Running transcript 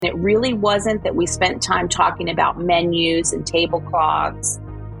It really wasn't that we spent time talking about menus and tablecloths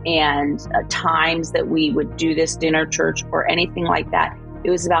and times that we would do this dinner church or anything like that. It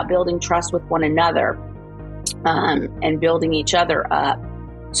was about building trust with one another and building each other up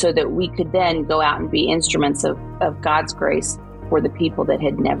so that we could then go out and be instruments of God's grace for the people that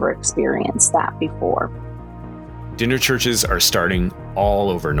had never experienced that before. Dinner churches are starting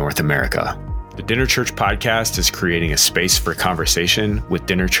all over North America. The Dinner Church podcast is creating a space for conversation with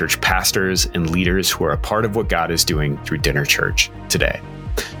dinner church pastors and leaders who are a part of what God is doing through Dinner Church today.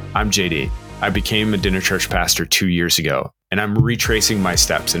 I'm JD. I became a dinner church pastor 2 years ago, and I'm retracing my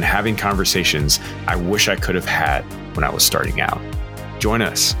steps and having conversations I wish I could have had when I was starting out. Join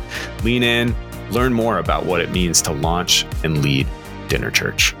us, lean in, learn more about what it means to launch and lead Dinner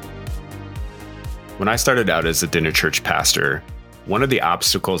Church. When I started out as a dinner church pastor, one of the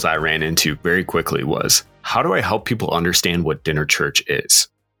obstacles I ran into very quickly was, how do I help people understand what dinner church is?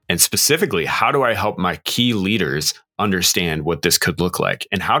 And specifically, how do I help my key leaders understand what this could look like?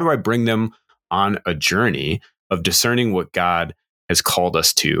 And how do I bring them on a journey of discerning what God has called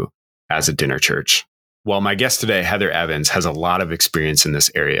us to as a dinner church? Well, my guest today, Heather Evans, has a lot of experience in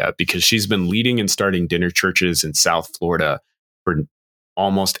this area because she's been leading and starting dinner churches in South Florida for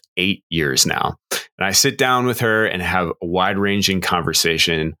almost 8 years now. And I sit down with her and have a wide-ranging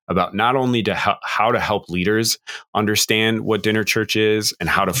conversation about not only how to help leaders understand what dinner church is and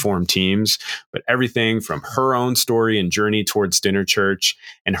how to form teams, but everything from her own story and journey towards dinner church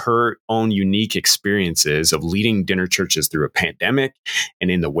and her own unique experiences of leading dinner churches through a pandemic and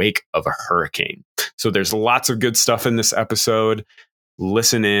in the wake of a hurricane. So there's lots of good stuff in this episode.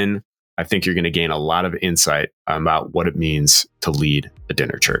 Listen in. I think you're going to gain a lot of insight about what it means to lead a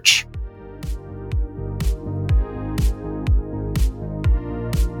dinner church.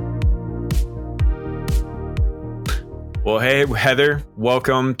 Well, hey, Heather,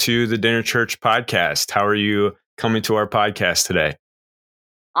 welcome to the Dinner Church podcast. How are you coming to our podcast today?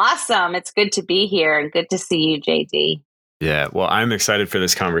 Awesome. It's good to be here and good to see you, JD. Yeah, well, I'm excited for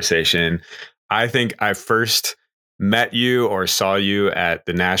this conversation. I think I first met you or saw you at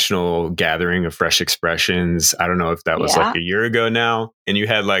the national gathering of Fresh Expressions. I don't know if that was like a year ago now. And you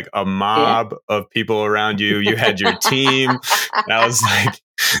had like a mob of people around you. You had your team. And I was like,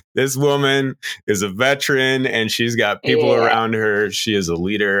 this woman is a veteran and she's got people around her. She is a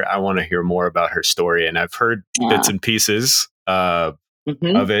leader. I want to hear more about her story. And I've heard bits and pieces of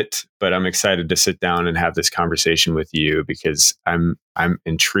it, but I'm excited to sit down and have this conversation with you because I'm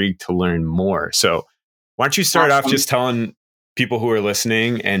intrigued to learn more. So why don't you start off just telling people who are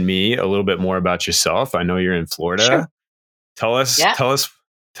listening and me a little bit more about yourself? I know you're in Florida. Sure. Tell us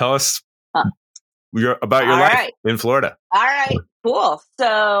about your life in Florida. All right, cool.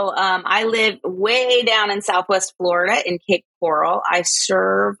 So I live way down in Southwest Florida in Cape Coral. I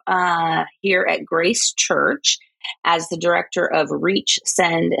serve here at Grace Church as the director of Reach,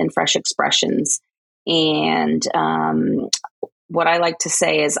 Send, and Fresh Expressions. And what I like to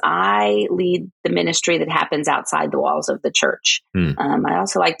say is I lead the ministry that happens outside the walls of the church. I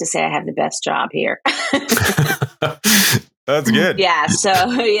also like to say I have the best job here. That's good. So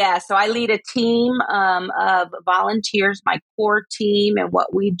I lead a team of volunteers, my core team. And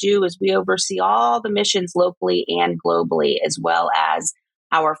what we do is we oversee all the missions locally and globally, as well as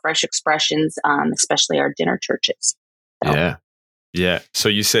our Fresh Expressions, especially our dinner churches. So. Yeah. So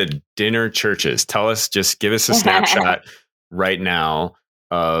you said dinner churches. Give us a snapshot right now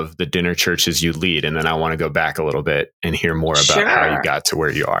of the dinner churches you lead. And then I want to go back a little bit and hear more about how you got to where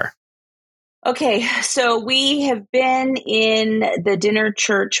you are. Okay. So we have been in the dinner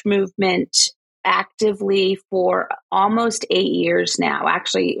church movement actively for almost 8 years now.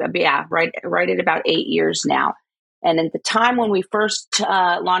 Actually, right at about 8 years now. And at the time when we first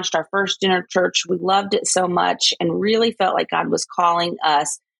launched our first dinner church, we loved it so much and really felt like God was calling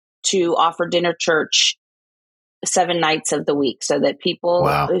us to offer dinner church 7 nights of the week so that people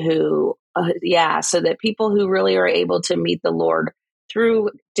who really are able to meet the Lord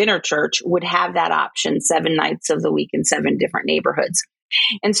through dinner church would have that option 7 nights of the week in 7 different neighborhoods.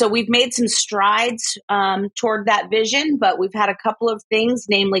 And so we've made some strides toward that vision, but we've had a couple of things,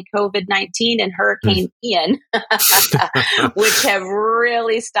 namely COVID-19 and Hurricane Ian, which have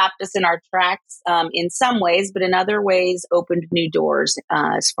really stopped us in our tracks in some ways, but in other ways opened new doors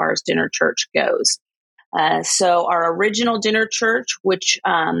as far as dinner church goes. So our original dinner church, which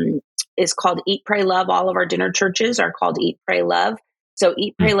is called Eat, Pray, Love, all of our dinner churches are called Eat, Pray, Love. So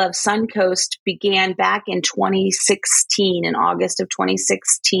Eat, Pray, Love Suncoast began back in 2016, in August of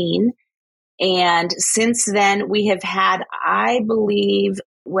 2016. And since then, we have had, I believe,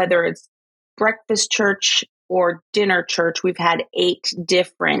 whether it's breakfast church, or dinner church, we've had 8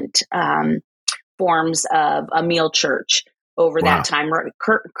 different forms of a meal church over that time.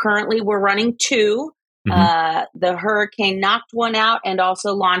 Currently, we're running 2. The hurricane knocked one out and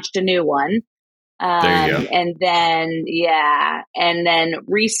also launched a new one. There you go. And then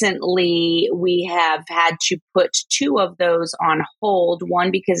recently we have had to put 2 of those on hold.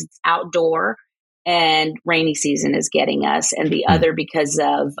 One because it's outdoor and rainy season is getting us, and the other because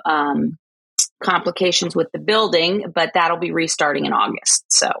of complications with the building. But that'll be restarting in August.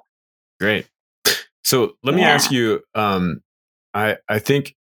 So great. So let me ask you. I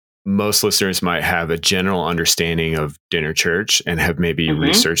think most listeners might have a general understanding of dinner church and have maybe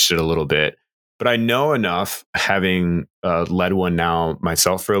researched it a little bit. But I know enough, having led one now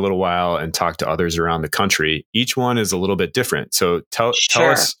myself for a little while and talked to others around the country. Each one is a little bit different. So tell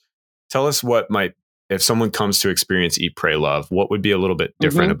us what might, if someone comes to experience Eat, Pray, Love, what would be a little bit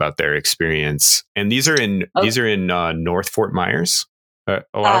different about their experience? And these are in North Fort Myers. A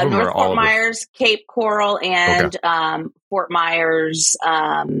lot of them North are all Fort Myers, Cape Coral, and Fort Myers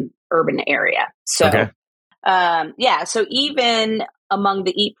urban area. So, so even among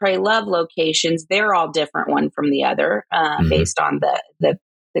the Eat, Pray, Love locations, they're all different one from the other based on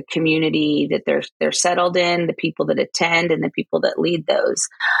the community that they're settled in, the people that attend, and the people that lead those.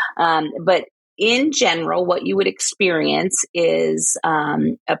 But in general, what you would experience is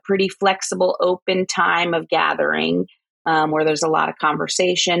a pretty flexible, open time of gathering where there's a lot of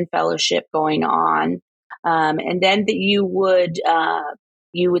conversation, fellowship going on. And then that you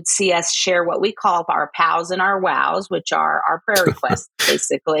would see us share what we call our POWs and our WOWs, which are our prayer requests,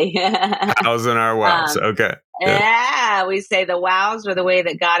 basically. POWs and our WOWs. Okay. Yeah, we say the WOWs are the way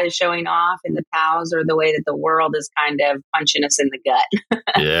that God is showing off, and the POWs are the way that the world is kind of punching us in the gut.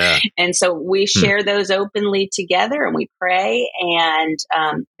 Yeah. And so we share those openly together, and we pray, and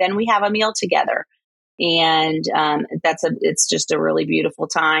then we have a meal together. And it's just a really beautiful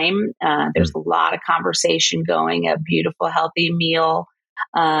time. There's a lot of conversation going, a beautiful, healthy meal.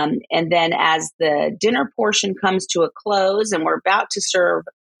 And then as the dinner portion comes to a close and we're about to serve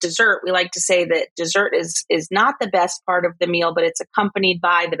dessert, we like to say that dessert is not the best part of the meal, but it's accompanied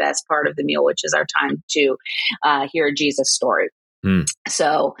by the best part of the meal, which is our time to hear a Jesus story.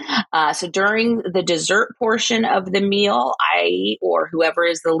 So during the dessert portion of the meal, I, or whoever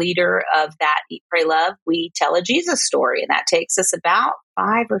is the leader of that Eat, Pray, Love, we tell a Jesus story, and that takes us about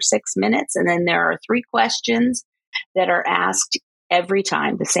 5 or 6 minutes. And then there are 3 questions that are asked every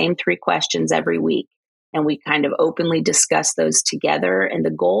time, the same 3 questions every week. And we kind of openly discuss those together. And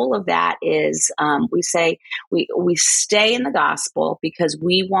the goal of that is we say we stay in the gospel because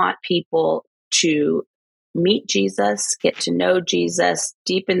we want people to meet Jesus, get to know Jesus,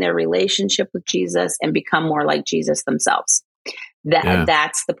 deepen their relationship with Jesus, and become more like Jesus themselves.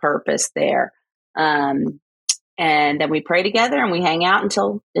 That's the purpose there. And then we pray together and we hang out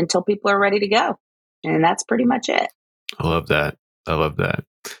until people are ready to go. And that's pretty much it. I love that.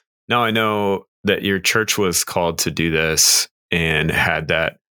 Now I know that your church was called to do this and had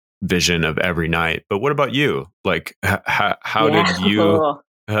that vision of every night. But what about you? Like, how did you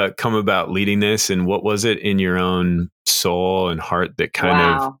come about leading this, and what was it in your own soul and heart that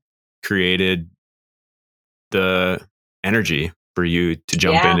kind of created the energy for you to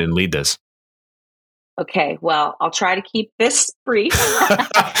jump in and lead this? Okay, well, I'll try to keep this brief.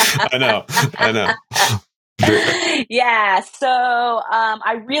 I know. Yeah, so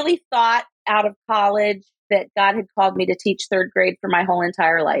I really thought out of college that God had called me to teach 3rd grade for my whole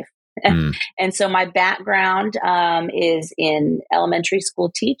entire life. And so my background is in elementary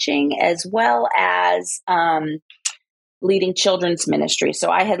school teaching as well as leading children's ministry. So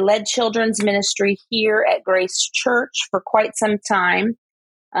I had led children's ministry here at Grace Church for quite some time.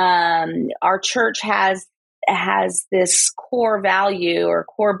 Our church has this core value or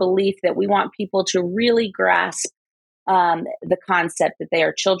core belief that we want people to really grasp the concept that they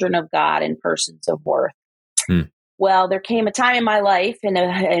are children of God and persons of worth. Well, there came a time in my life in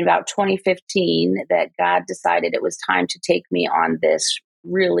about 2015 that God decided it was time to take me on this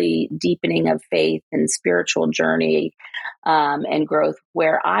really deepening of faith and spiritual journey and growth,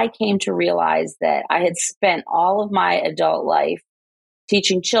 where I came to realize that I had spent all of my adult life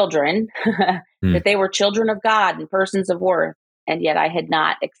teaching children that they were children of God and persons of worth, and yet I had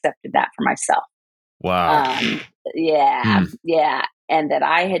not accepted that for myself. Wow. And that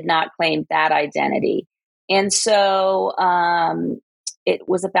I had not claimed that identity. And so it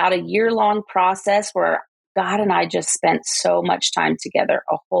was about a year-long process where God and I just spent so much time together,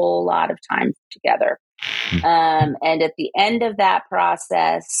 a whole lot of time together. And at the end of that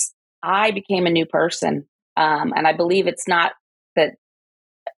process, I became a new person. And I believe it's not that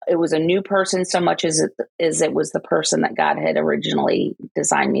it was a new person so much as it was the person that God had originally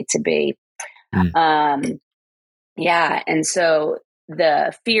designed me to be. Mm. Yeah. And so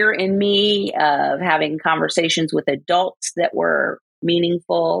the fear in me of having conversations with adults that were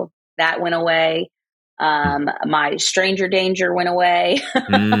meaningful, that went away. My stranger danger went away,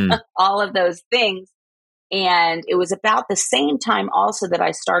 Mm. all of those things. And it was about the same time also that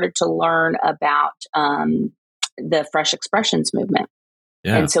I started to learn about the Fresh Expressions movement.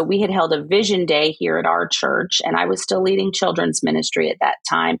 Yeah. And so we had held a vision day here at our church, and I was still leading children's ministry at that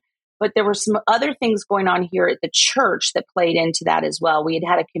time. But there were some other things going on here at the church that played into that as well. We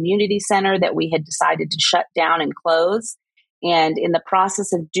had a community center that we had decided to shut down and close. And in the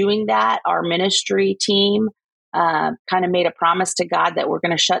process of doing that, our ministry team kind of made a promise to God that we're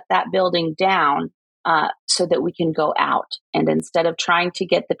going to shut that building down so that we can go out. And instead of trying to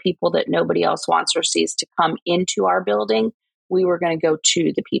get the people that nobody else wants or sees to come into our building, we were going to go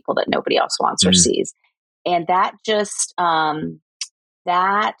to the people that nobody else wants or sees. And that just,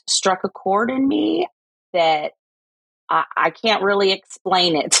 that struck a chord in me that I can't really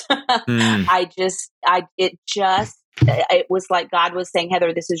explain it. It was like God was saying,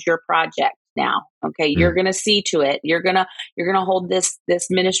 Heather, this is your project now. Okay. You're going to see to it. You're going to hold this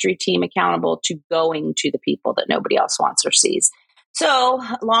ministry team accountable to going to the people that nobody else wants or sees. So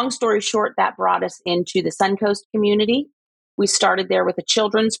long story short, that brought us into the Suncoast community. We started there with a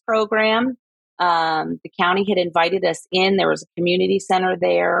children's program. The county had invited us in. There was a community center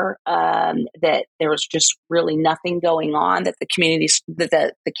there that there was just really nothing going on that the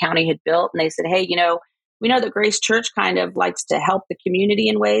county had built. And they said, hey, we know that Grace Church kind of likes to help the community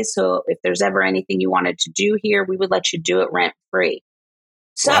in ways. So if there's ever anything you wanted to do here, we would let you do it rent free.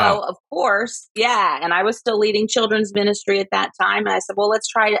 So, Wow. of course, yeah. And I was still leading children's ministry at that time. And I said, well, let's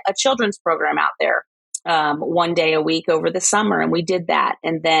try a children's program out there one day a week over the summer. And we did that.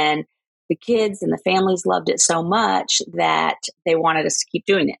 And then the kids and the families loved it so much that they wanted us to keep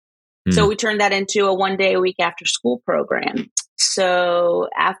doing it. So we turned that into a one day a week after school program. So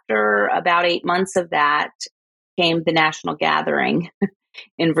after about 8 months of that came the national gathering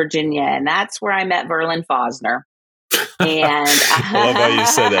in Virginia. And that's where I met Verlin Fosner. And I love how you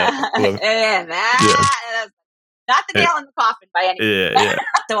said that. Not the nail in the coffin by any means. Yeah.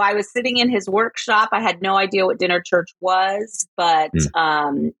 So I was sitting in his workshop. I had no idea what Dinner Church was, but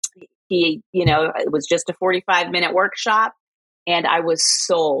it was just a 45-minute workshop, and I was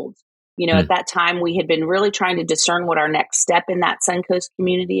sold. At that time, we had been really trying to discern what our next step in that Suncoast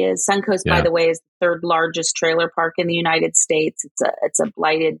community is. Suncoast, by the way, is the third largest trailer park in the United States. It's a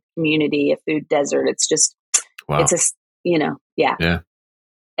blighted community, a food desert. It's just, it's Yeah.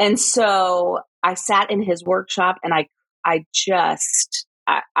 And so I sat in his workshop, and I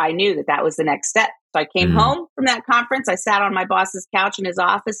knew that was the next step. So I came home from that conference. I sat on my boss's couch in his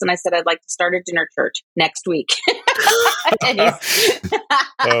office, and I said, I'd like to start a dinner church next week.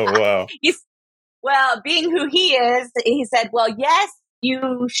 Oh, wow. Well, being who he is, he said, well, yes,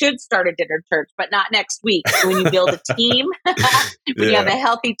 you should start a dinner church, but not next week. When you build a team, when you have a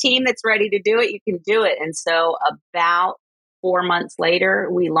healthy team that's ready to do it, you can do it. And so about 4 months later,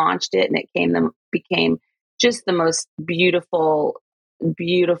 we launched it, and it became just the most beautiful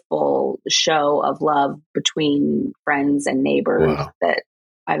show of love between friends and neighbors that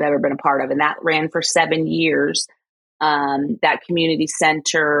I've ever been a part of. And that ran for 7 years. That community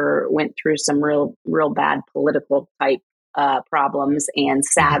center went through some real bad political type problems. And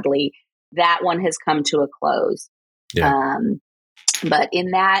sadly, that one has come to a close. Yeah. But in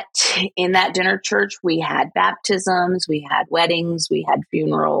that dinner church, we had baptisms, we had weddings, we had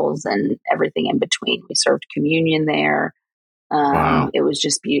funerals, and everything in between. We served communion there. It was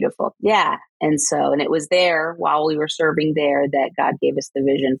just beautiful. Yeah. And it was there while we were serving there that God gave us the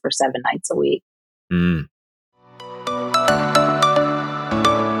vision for 7 nights a week.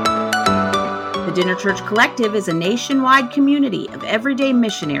 The Dinner Church Collective is a nationwide community of everyday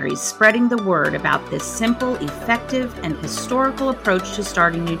missionaries spreading the word about this simple, effective, and historical approach to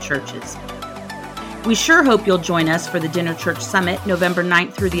starting new churches. We sure hope you'll join us for the Dinner Church Summit, November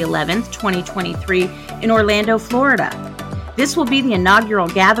 9th through the 11th, 2023, in Orlando, Florida. This will be the inaugural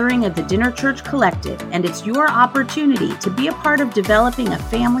gathering of the Dinner Church Collective, and it's your opportunity to be a part of developing a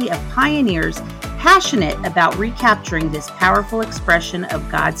family of pioneers passionate about recapturing this powerful expression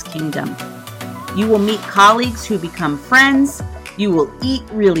of God's kingdom. You will meet colleagues who become friends, you will eat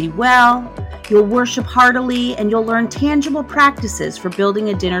really well, you'll worship heartily, and you'll learn tangible practices for building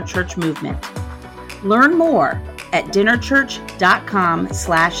a dinner church movement. Learn more at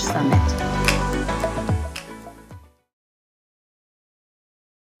dinnerchurch.com/summit.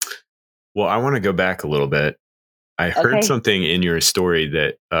 Well, I want to go back a little bit. I heard Okay. something in your story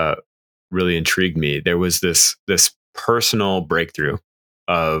that really intrigued me. There was this personal breakthrough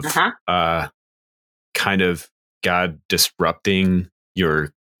of kind of God disrupting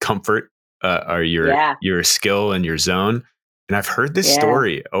your comfort or Yeah. your skill and your zone. And I've heard this Yeah.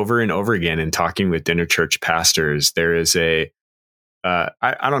 story over and over again in talking with dinner church pastors. There is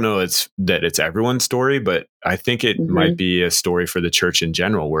I don't know it's everyone's story, but I think it might Hmm. be a story for the church in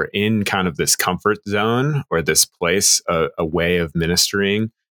general. We're in kind of this comfort zone or this place, a way of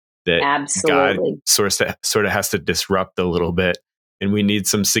ministering that God Absolutely. sort of has to disrupt a little bit. And we need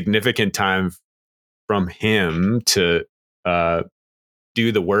some significant time from him to uh,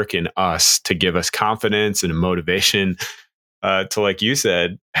 do the work in us to give us confidence and motivation to, like you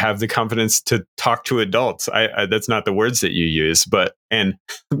said, have the confidence to talk to adults. I that's not the words that you use, but and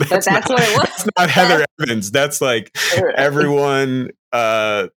But that's what it that's was. not Heather Evans. That's like everyone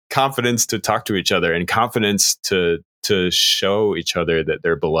confidence to talk to each other and confidence to show each other that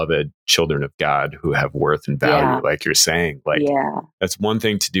they're beloved children of God who have worth and value. Yeah. Like you're saying, like Yeah. that's one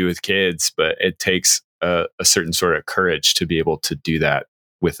thing to do with kids, but it takes a certain sort of courage to be able to do that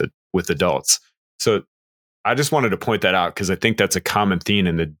with adults. So I just wanted to point that out because I think that's a common theme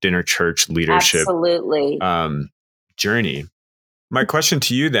in the dinner church leadership Absolutely. Journey. My question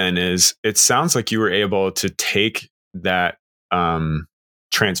to you then is: it sounds like you were able to take that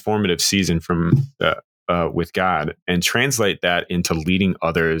transformative season from with God and translate that into leading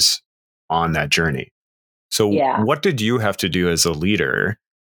others on that journey. So, Yeah. what did you have to do as a leader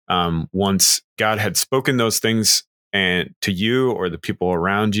once God had spoken those things and to you or the people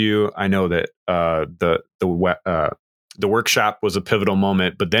around you? I know that the workshop was a pivotal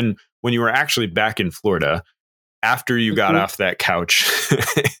moment, but then when you were actually back in Florida after you got Mhm. off that couch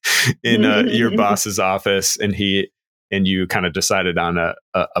in your boss's office and you kind of decided on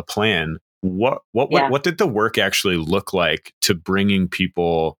a plan, Yeah. what did the work actually look like to bringing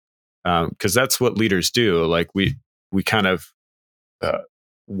people, because that's what leaders do, like we kind of uh,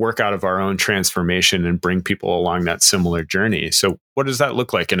 work out of our own transformation and bring people along that similar journey. So what does that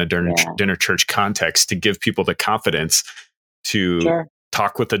look like in a Yeah. dinner church context to give people the confidence to Sure.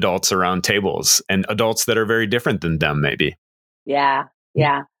 talk with adults around tables and adults that are very different than them, maybe? Yeah.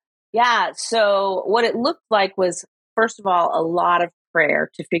 Yeah. Yeah. So what it looked like was, first of all, a lot of prayer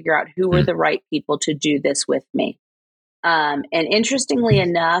to figure out who were Mm, the right people to do this with me. And interestingly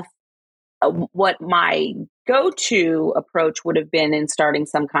enough, what my go-to approach would have been in starting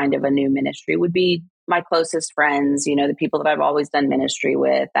some kind of a new ministry would be my closest friends, the people that I've always done ministry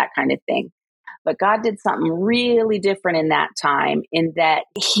with, that kind of thing. But God did something really different in that time, in that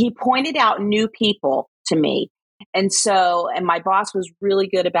he pointed out new people to me. And my boss was really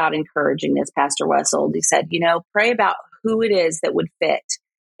good about encouraging this, Pastor Wessold. He said, pray about who it is that would fit.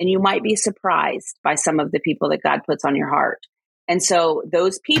 And you might be surprised by some of the people that God puts on your heart. And so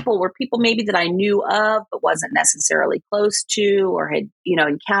those people were people maybe that I knew of, but wasn't necessarily close to, or had,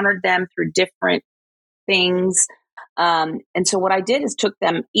 encountered them through different things. And so what I did is took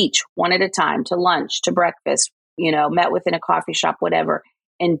them each one at a time to lunch, to breakfast, met within a coffee shop, whatever,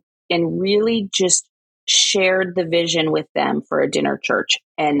 and really just shared the vision with them for a dinner church.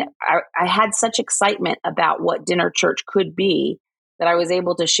 And I had such excitement about what dinner church could be that I was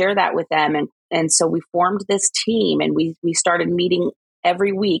able to share that with them. And so we formed this team, and we started meeting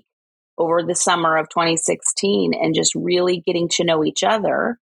every week over the summer of 2016 and just really getting to know each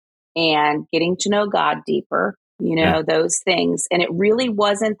other and getting to know God deeper, yeah. those things. And it really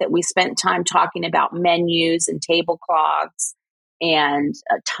wasn't that we spent time talking about menus and tablecloths and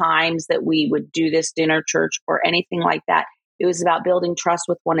times that we would do this dinner church or anything like that. It was about building trust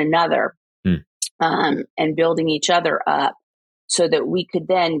with one another, Mm. and building each other up so that we could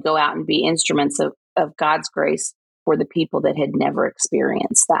then go out and be instruments of God's grace for the people that had never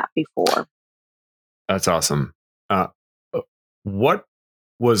experienced that before. That's awesome. Uh, what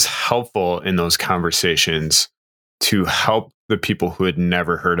was helpful in those conversations to help the people who had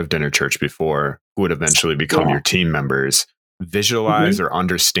never heard of dinner church before, who would eventually become Yeah. your team members, visualize or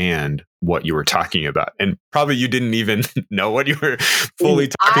understand what you were talking about? And probably you didn't even know what you were fully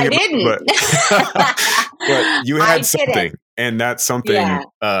talking I about, didn't. but you I had didn't. something, and that something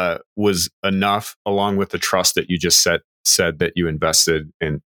Yeah. was enough, along with the trust that you just said that you invested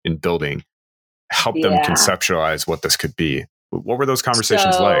in building, help them Yeah. conceptualize what this could be. What were those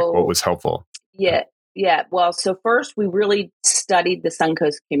conversations like? What So, was helpful? yeah. Yeah. Well, so first we really studied the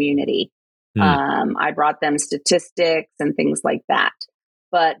Suncoast community. Hmm. I brought them statistics and things like that.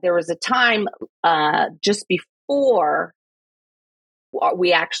 But there was a time just before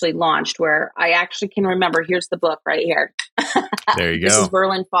we actually launched, where I actually can remember, here's the book right here. There you This go. is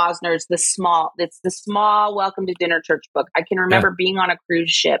Verlin Fosner's it's the small Welcome to Dinner Church book. I can remember being on a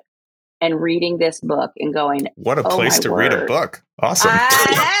cruise ship and reading this book and going, what a oh, place my to word. read a book. Awesome.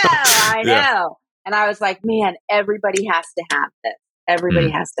 I know. And I was like, man, everybody has to have this. Everybody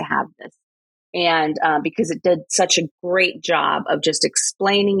has to have this. And because it did such a great job of just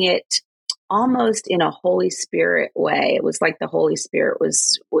explaining it almost in a Holy Spirit way. It was like the Holy Spirit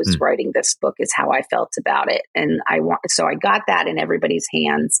was writing this book, is how I felt about it. And so I got that in everybody's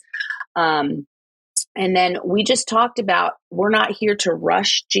hands. And then we just talked about, we're not here to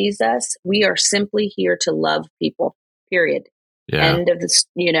rush Jesus. We are simply here to love people, period. Yeah. End of this,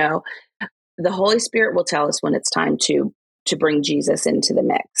 the Holy Spirit will tell us when it's time to bring Jesus into the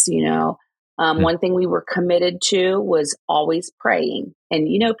mix. One thing we were committed to was always praying. And,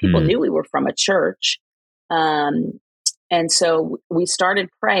 people knew we were from a church. And so we started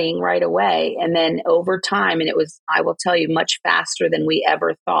praying right away. And then over time, and it was, I will tell you, much faster than we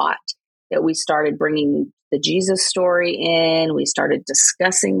ever thought, that we started bringing the Jesus story in. We started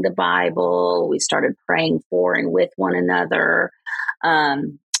discussing the Bible. We started praying for and with one another.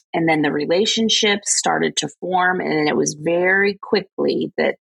 And then the relationships started to form. And it was very quickly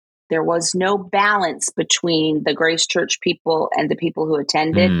that there was no balance between the Grace Church people and the people who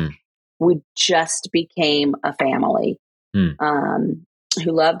attended. We just became a family who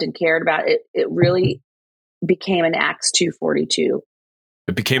loved and cared about it. It really became an Acts 2:42.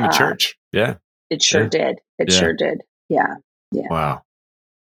 It became a church. Yeah. It sure did. It sure did. Yeah. Yeah. Wow.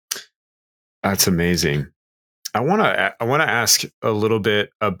 That's amazing. I want to ask a little bit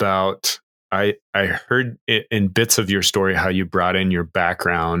about, I heard in bits of your story how you brought in your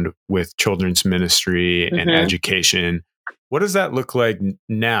background with children's ministry and education. What does that look like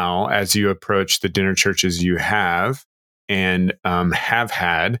now as you approach the dinner churches you have and have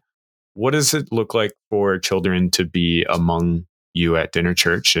had? What does it look like for children to be among you at dinner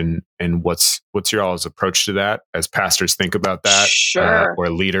church, and what's your all's approach to that as pastors think about that? Sure. Or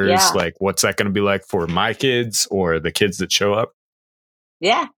leaders, like what's that going to be like for my kids or the kids that show up?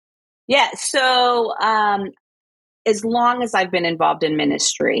 Yeah. So as long as I've been involved in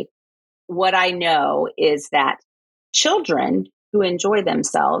ministry, what I know is that children who enjoy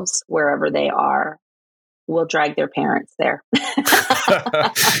themselves wherever they are will drag their parents there.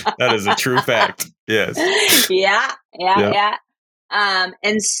 That is a true fact. Yes. Yeah.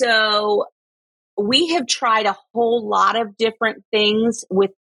 And so we have tried a whole lot of different things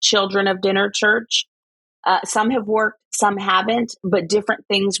with children of dinner church. Some have worked, some haven't, but different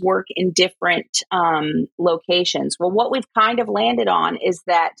things work in different locations. Well, what we've kind of landed on is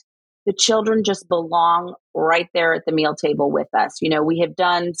that the children just belong right there at the meal table with us. We have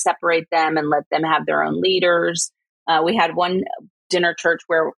done separate them and let them have their own leaders. We had one dinner church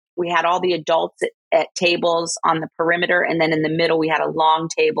where we had all the adults at tables on the perimeter. And then in the middle, we had a long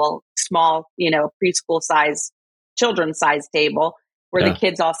table, small, preschool size, children's size table where the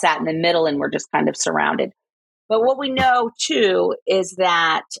kids all sat in the middle and were just kind of surrounded. But what we know, too, is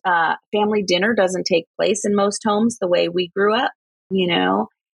that family dinner doesn't take place in most homes the way we grew up,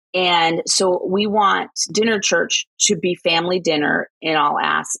 And so we want dinner church to be family dinner in all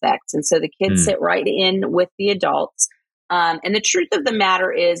aspects. And so the kids sit right in with the adults. And the truth of the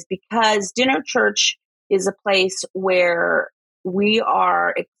matter is, because dinner church is a place where we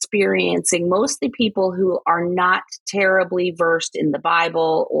are experiencing mostly people who are not terribly versed in the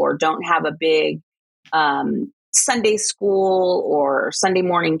Bible or don't have a big Sunday school or Sunday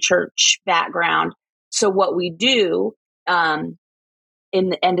morning church background. So what we do in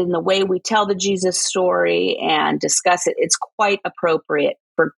the way we tell the Jesus story and discuss it, it's quite appropriate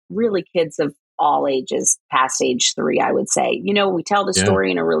for really kids of all ages, past age 3, I would say. We tell the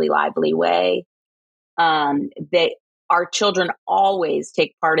story in a really lively way. Our children always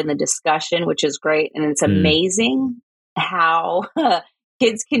take part in the discussion, which is great. And it's amazing how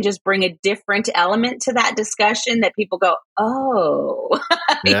kids can just bring a different element to that discussion that people go, oh,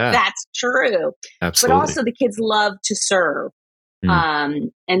 that's true. Absolutely. But also the kids love to serve.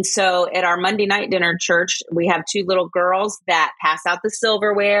 And so at our Monday night dinner church, we have 2 little girls that pass out the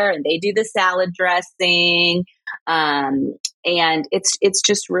silverware and they do the salad dressing. And it's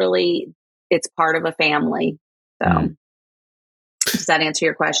just really, it's part of a family. So does that answer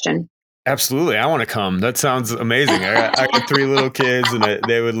your question? Absolutely. I want to come. That sounds amazing. I got 3 little kids and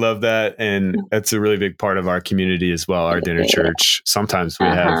they would love that. And that's a really big part of our community as well. Our dinner church. Sometimes we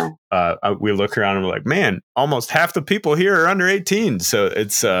have, we look around and we're like, man, almost half the people here are under 18. So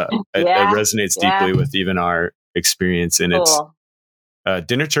it's, it resonates deeply with even our experience. And it's,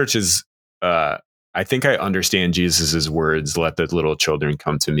 dinner church is, I think I understand Jesus's words, let the little children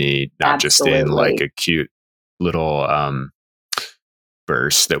come to me, not just in Absolutely. like a cute little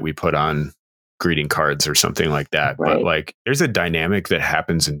verse that we put on greeting cards or something like that. Right. But like there's a dynamic that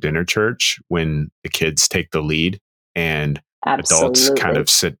happens in dinner church when the kids take the lead and adults kind Absolutely. of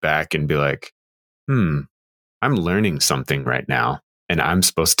sit back and be like, I'm learning something right now. And I'm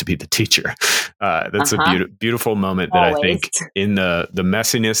supposed to be the teacher. That's a beautiful moment that Always. I think in the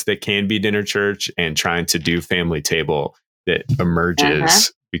messiness that can be dinner church and trying to do family table that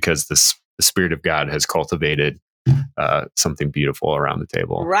emerges because the Spirit of God has cultivated something beautiful around the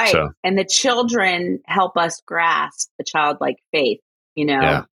table. Right. So, and the children help us grasp the childlike faith,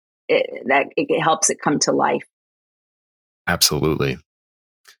 it helps it come to life. Absolutely.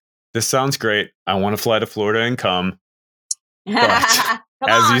 This sounds great. I want to fly to Florida and come. But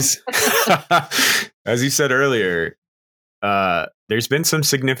as you said earlier, there's been some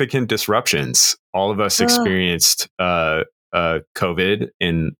significant disruptions. All of us experienced COVID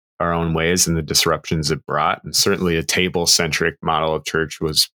in our own ways and the disruptions it brought. And certainly a table-centric model of church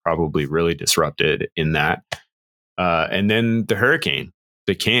was probably really disrupted in that. And then the hurricane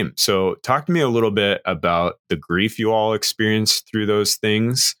that came. So talk to me a little bit about the grief you all experienced through those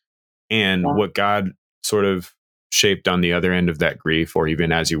things and what God sort of shaped on the other end of that grief, or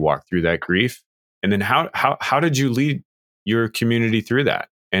even as you walk through that grief. And then how did you lead your community through that?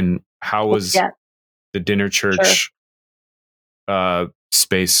 And how was the dinner church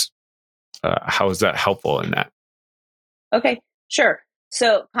space? How was that helpful in that? Okay, sure.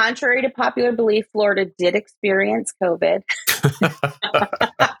 So contrary to popular belief, Florida did experience COVID.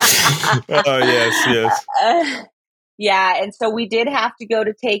 Oh, yes. Yeah. And so we did have to go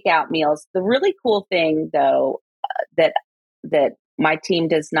to takeout meals. The really cool thing, though, that my team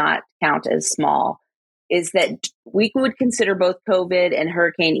does not count as small is that we would consider both COVID and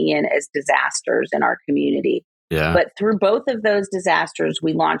Hurricane Ian as disasters in our community. Yeah. But through both of those disasters,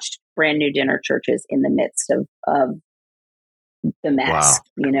 we launched brand new dinner churches in the midst of the mess,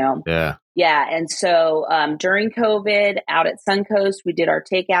 Wow. Yeah. Yeah. And so during COVID out at Suncoast, we did our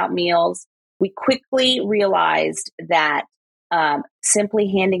takeout meals. We quickly realized that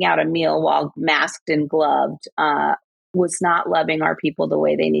simply handing out a meal while masked and gloved was not loving our people the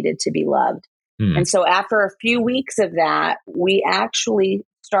way they needed to be loved. And so after a few weeks of that, we actually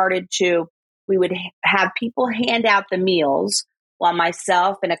we would have people hand out the meals while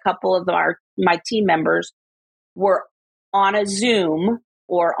myself and a couple of my team members were on a Zoom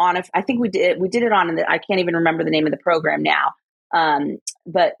or I think we did it on, I can't even remember the name of the program now.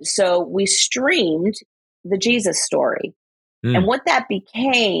 But so we streamed the Jesus story. And what that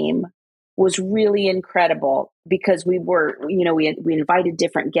became was really incredible because we were, we invited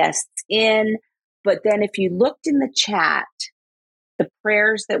different guests in, but then if you looked in the chat, the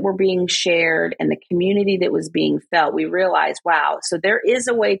prayers that were being shared and the community that was being felt, we realized, wow, so there is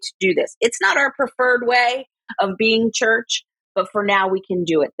a way to do this. It's not our preferred way of being church, but for now we can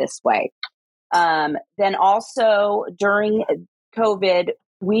do it this way. Then also during COVID,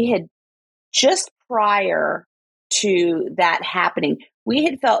 we had just prior to that happening, we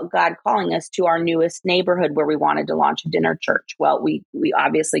had felt God calling us to our newest neighborhood where we wanted to launch a dinner church. Well, we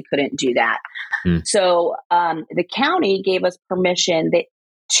obviously couldn't do that. So the county gave us permission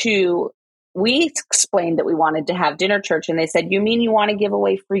we explained that we wanted to have dinner church, and they said, "You mean you want to give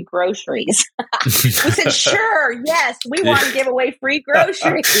away free groceries?" We said, "Sure, yes, we want to give away free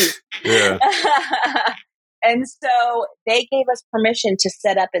groceries." And so they gave us permission to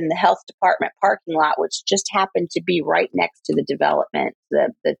set up in the health department parking lot, which just happened to be right next to the development,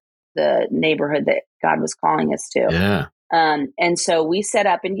 the neighborhood that God was calling us to. Yeah. And so we set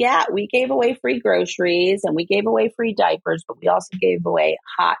up and we gave away free groceries and we gave away free diapers, but we also gave away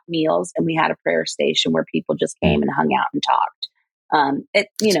hot meals, and we had a prayer station where people just came and hung out and talked.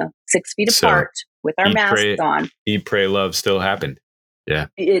 6 feet apart with our masks on. Eat, pray, love still happened. Yeah,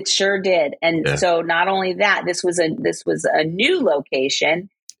 it sure did. And so not only that, this was a new location.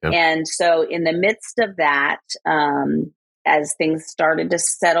 Yep. And so in the midst of that, as things started to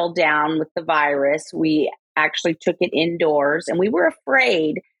settle down with the virus, we actually took it indoors, and we were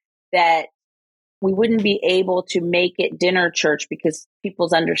afraid that we wouldn't be able to make it dinner church because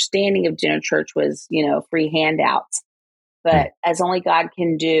people's understanding of dinner church was, free handouts. But as only God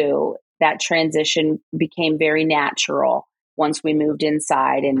can do, that transition became very natural once we moved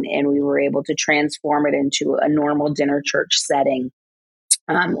inside and we were able to transform it into a normal dinner church setting,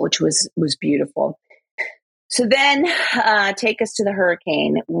 which was beautiful. So then take us to the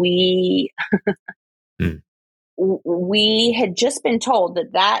hurricane. We had just been told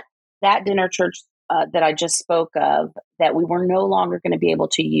that dinner church that I just spoke of, that we were no longer going to be able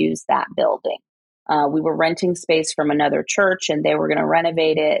to use that building. We were renting space from another church and they were going to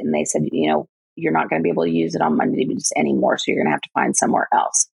renovate it. And they said, you're not going to be able to use it on Mondays anymore. So you're going to have to find somewhere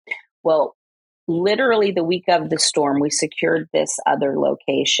else. Well, literally the week of the storm, we secured this other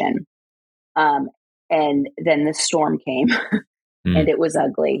location. And then the storm came and it was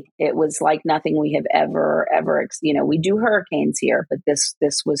ugly. It was like nothing we have ever, we do hurricanes here, but this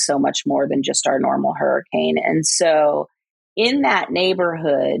was so much more than just our normal hurricane. And so in that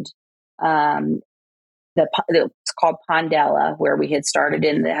neighborhood, it's called Pondella, where we had started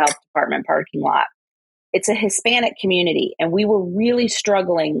in the health department parking lot. It's a Hispanic community, and we were really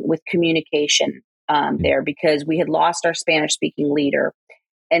struggling with communication there because we had lost our Spanish-speaking leader.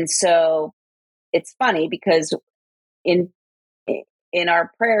 And so it's funny because in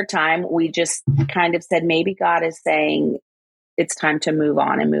our prayer time, we just kind of said, maybe God is saying it's time to move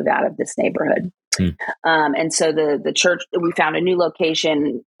on and move out of this neighborhood. And so the church, we found a new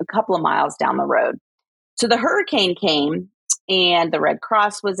location a couple of miles down the road. So the hurricane came and the Red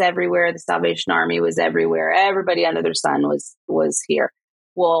Cross was everywhere. The Salvation Army was everywhere. Everybody under their sun was here.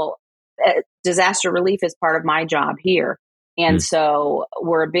 Well, disaster relief is part of my job here. And so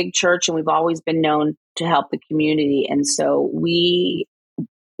we're a big church and we've always been known to help the community. And so we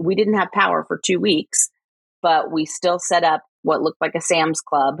didn't have power for 2 weeks, but we still set up what looked like a Sam's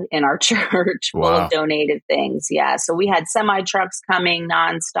Club in our church full of donated things. Yeah. So we had semi trucks coming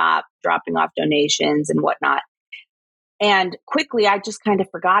nonstop, dropping off donations and whatnot. And quickly, I just kind of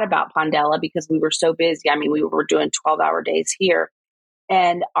forgot about Pondella because we were so busy. I mean, we were doing 12-hour days here.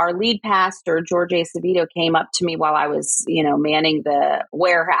 And our lead pastor, George A. Savito, came up to me while I was, manning the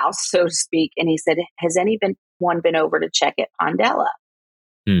warehouse, so to speak. And he said, has anyone been over to check at Pondella?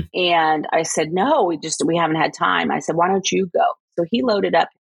 And I said, no, we haven't had time. I said, why don't you go? So he loaded up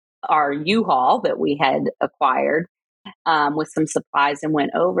our U-Haul that we had acquired with some supplies and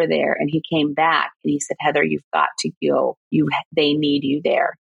went over there. And he came back and he said, Heather, you've got to go. They need you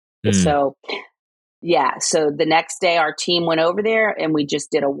there. So, yeah. So the next day our team went over there and we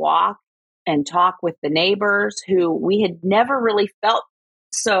just did a walk and talk with the neighbors who we had never really felt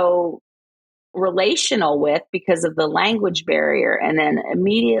so relational with because of the language barrier. And then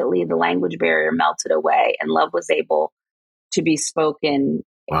immediately the language barrier melted away and love was able to be spoken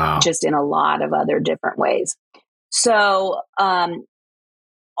just in a lot of other different ways. So,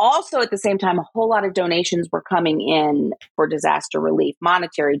 also at the same time, a whole lot of donations were coming in for disaster relief,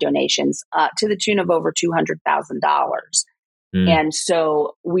 monetary donations to the tune of over $200,000. And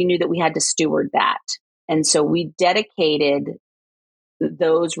so we knew that we had to steward that. And so we dedicated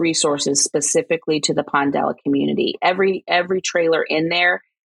those resources specifically to the Pondella community. Every trailer in there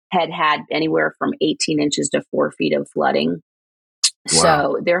had anywhere from 18 inches to 4 feet of flooding.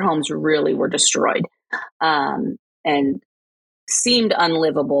 So their homes really were destroyed and seemed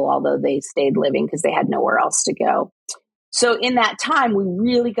unlivable, although they stayed living because they had nowhere else to go. So in that time, we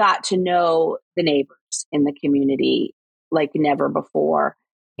really got to know the neighbors in the community like never before.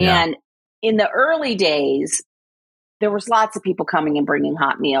 And in the early days, there was lots of people coming and bringing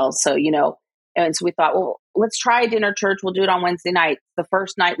hot meals. So, and so we thought, well, let's try a dinner church. We'll do it on Wednesday night. The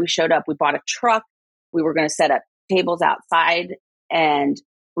first night we showed up, we bought a truck. We were going to set up tables outside and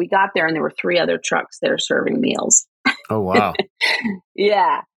we got there and there were 3 other trucks that are serving meals. Oh, wow.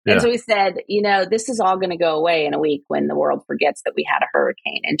 Yeah. And so we said, this is all going to go away in a week when the world forgets that we had a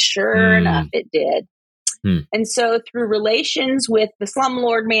hurricane. And sure enough, it did. And so through relations with the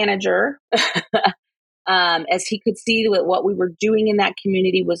slumlord manager, as he could see that what we were doing in that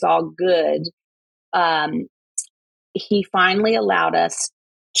community was all good, he finally allowed us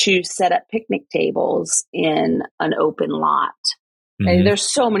to set up picnic tables in an open lot. And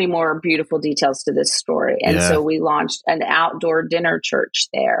there's so many more beautiful details to this story. And so we launched an outdoor dinner church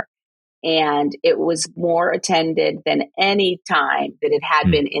there. And it was more attended than any time that it had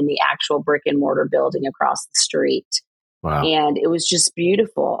been in the actual brick and mortar building across the street. Wow. And it was just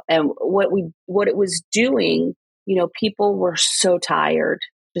beautiful. And what it was doing, people were so tired,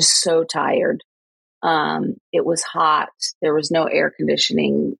 just so tired. It was hot. There was no air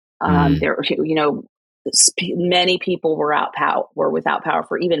conditioning. There, many people were without power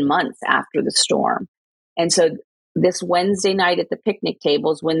for even months after the storm. And so this Wednesday night at the picnic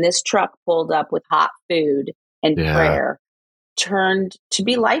tables, when this truck pulled up with hot food and prayer, turned to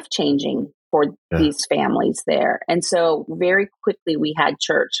be life-changing for these families there. And so very quickly we had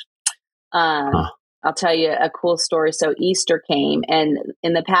church. I'll tell you a cool story. So Easter came, and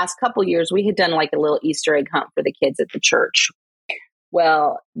in the past couple years, we had done like a little Easter egg hunt for the kids at the church.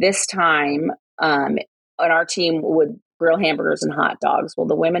 Well, this time, and our team would grill hamburgers and hot dogs. Well,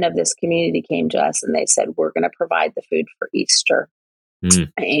 the women of this community came to us and they said, we're going to provide the food for Easter.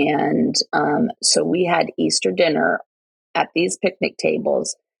 Mm. And so we had Easter dinner at these picnic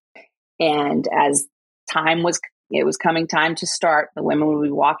tables. And as it was coming time to start, the women would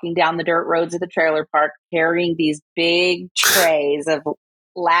be walking down the dirt roads of the trailer park carrying these big trays of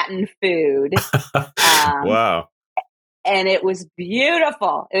Latin food. Wow. And it was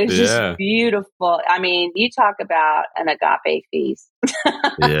beautiful. It was just Yeah. beautiful. I mean, you talk about an agape feast.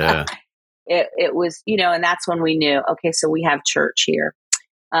 Yeah. It was, and that's when we knew, okay, so we have church here.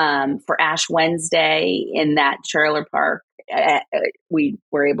 For Ash Wednesday in that trailer park, we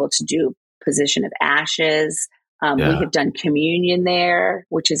were able to do position of ashes. We Yeah. have done communion there,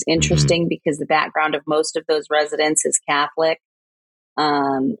 which is interesting because the background of most of those residents is Catholic.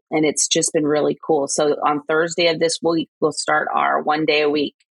 And it's just been really cool. So on Thursday of this week, we'll start our 1 day a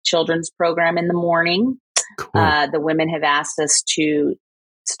week children's program in the morning. Cool. The women have asked us to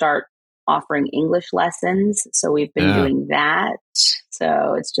start offering English lessons. So we've been doing that.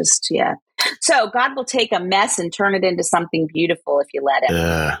 So it's just, yeah. So God will take a mess and turn it into something beautiful if you let him.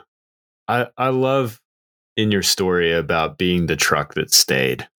 Yeah. I love in your story about being the truck that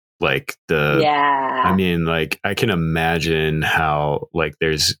stayed. Like I mean, like I can imagine how like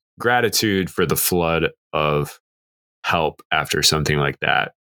there's gratitude for the flood of help after something like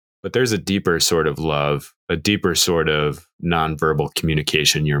that. But there's a deeper sort of love, a deeper sort of nonverbal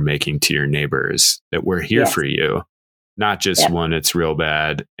communication you're making to your neighbors that we're here for you, not just when it's real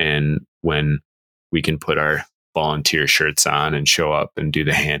bad and when we can put our volunteer shirts on and show up and do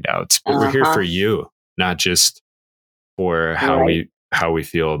the handouts, but we're here for you, not just for how we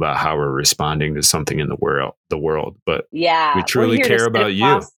feel about how we're responding to something in the world, but we truly care about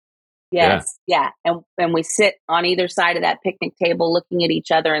you. Yes. Yeah. And we sit on either side of that picnic table, looking at each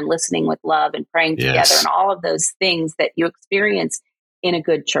other and listening with love and praying together and all of those things that you experience in a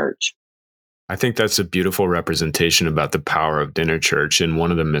good church. I think that's a beautiful representation about the power of dinner church. And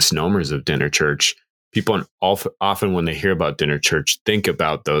one of the misnomers of dinner church, people often when they hear about dinner church, think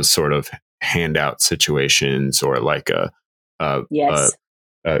about those sort of handout situations or like a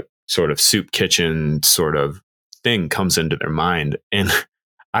sort of soup kitchen sort of thing comes into their mind. And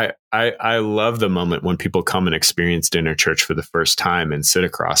I love the moment when people come and experience dinner church for the first time and sit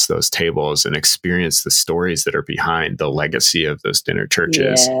across those tables and experience the stories that are behind the legacy of those dinner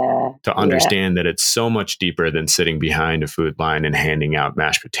churches to understand that it's so much deeper than sitting behind a food line and handing out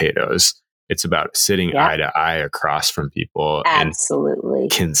mashed potatoes. It's about sitting eye to eye across from people and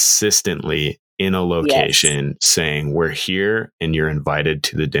consistently in a location saying, we're here and you're invited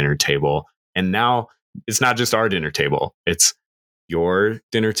to the dinner table. And now it's not just our dinner table. It's your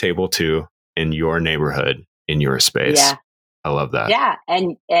dinner table too, in your neighborhood, in your space. Yeah. I love that. Yeah.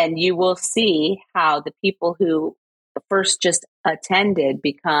 And you will see how the people who first just attended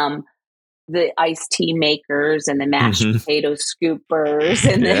become the iced tea makers and the mashed potato scoopers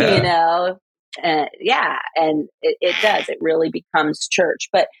and the, and it does, it really becomes church.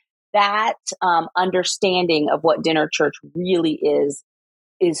 But that understanding of what dinner church really is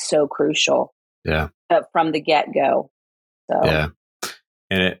so crucial. Yeah. From the get-go. So. Yeah.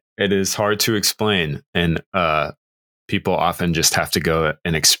 And it is hard to explain. And people often just have to go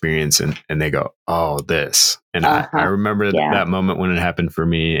and experience and they go, oh, this. And I remember that moment when it happened for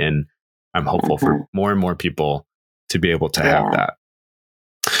me. And I'm hopeful for more and more people to be able to have that.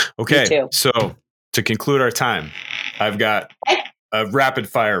 Okay. So to conclude our time, I've got a rapid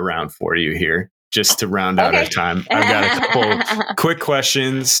fire round for you here. Just to round out our time. I've got a couple quick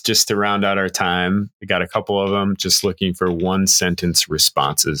questions just to round out our time. I got a couple of them, just looking for 1-sentence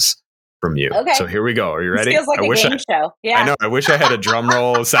responses from you. Okay. So here we go. Are you ready? This feels like a game show. Yeah. I know. I wish I had a drum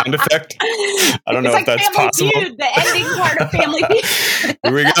roll sound effect. I don't know if that's possible. Feud, the ending part of Family Feud.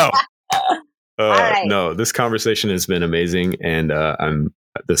 Here we go. Right. No, this conversation has been amazing. And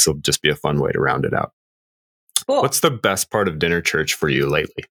this will just be a fun way to round it out. Cool. What's the best part of dinner church for you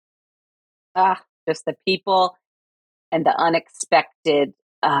lately? Just the people and the unexpected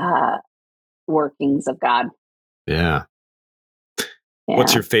workings of God. Yeah.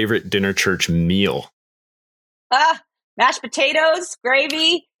 What's your favorite dinner church meal? Mashed potatoes,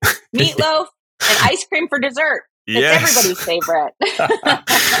 gravy, meatloaf, and ice cream for dessert. It's everybody's favorite.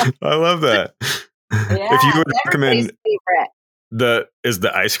 I love that. If you would recommend is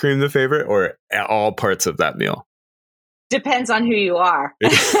the ice cream the favorite or all parts of that meal? Depends on who you are.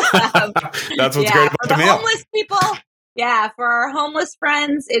 That's what's great about the meal. Homeless people, for our homeless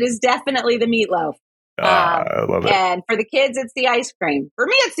friends, it is definitely the meatloaf. I love it. And for the kids, it's the ice cream. For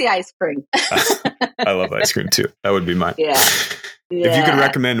me, it's the ice cream. I love ice cream too. That would be mine. Yeah. If you could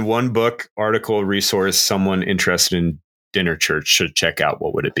recommend one book, article, resource, someone interested in dinner church should check out,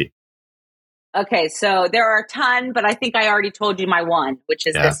 what would it be? Okay, so there are a ton, but I think I already told you my one, which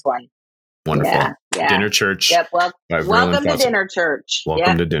is this one. Wonderful. Yeah. Dinner Church. Yep. Well, welcome to Dinner Church.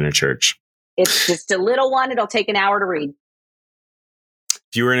 Welcome to Dinner Church. It's just a little one. It'll take an hour to read.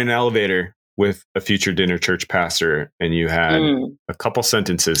 If you were in an elevator with a future Dinner Church pastor and you had a couple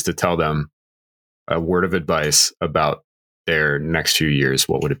sentences to tell them a word of advice about their next few years,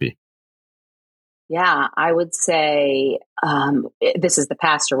 what would it be? Yeah, I would say, this is the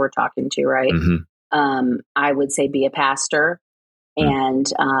pastor we're talking to, right? Mm-hmm. I would say be a pastor and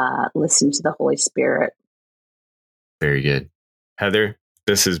listen to the Holy Spirit. Very good. Heather,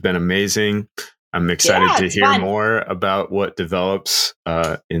 this has been amazing. I'm excited to hear more about what develops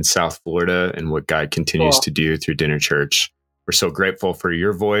in South Florida and what God continues to do through Dinner Church. We're so grateful for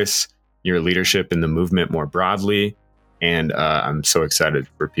your voice, your leadership in the movement more broadly. And I'm so excited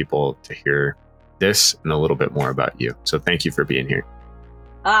for people to hear this and a little bit more about you. So thank you for being here.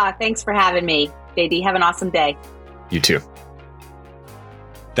 Thanks for having me, JD. Have an awesome day. You too.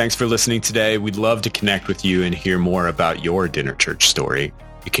 Thanks for listening today. We'd love to connect with you and hear more about your Dinner Church story.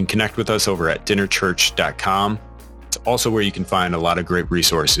 You can connect with us over at dinnerchurch.com. It's also where you can find a lot of great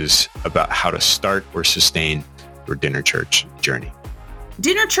resources about how to start or sustain your Dinner Church journey.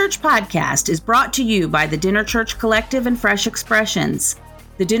 Dinner Church Podcast is brought to you by the Dinner Church Collective and Fresh Expressions.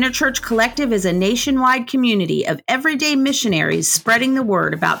 The Dinner Church Collective is a nationwide community of everyday missionaries spreading the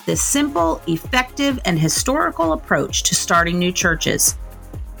word about this simple, effective, and historical approach to starting new churches.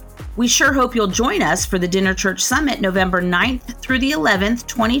 We sure hope you'll join us for the Dinner Church Summit November 9th through the 11th,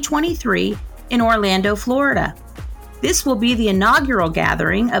 2023 in Orlando, Florida. This will be the inaugural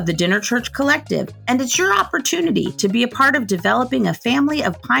gathering of the Dinner Church Collective, and it's your opportunity to be a part of developing a family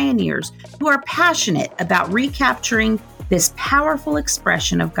of pioneers who are passionate about recapturing this powerful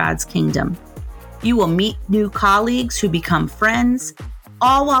expression of God's kingdom. You will meet new colleagues who become friends,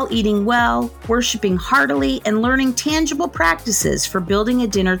 all while eating well, worshiping heartily, and learning tangible practices for building a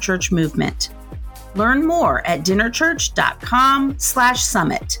Dinner Church movement. Learn more at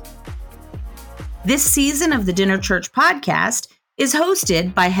dinnerchurch.com/summit. This season of the Dinner Church Podcast is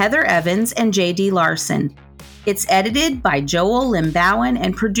hosted by Heather Evans and JD Larson. It's edited by Joel Limbowen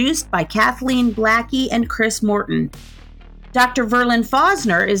and produced by Kathleen Blackie and Chris Morton. Dr. Verlin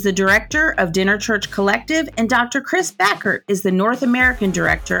Fosner is the director of Dinner Church Collective, and Dr. Chris Backert is the North American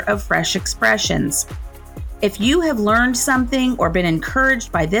director of Fresh Expressions. If you have learned something or been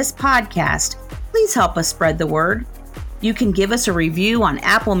encouraged by this podcast, please help us spread the word. You can give us a review on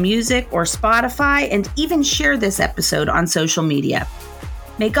Apple Music or Spotify and even share this episode on social media.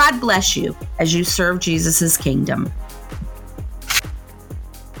 May God bless you as you serve Jesus' kingdom.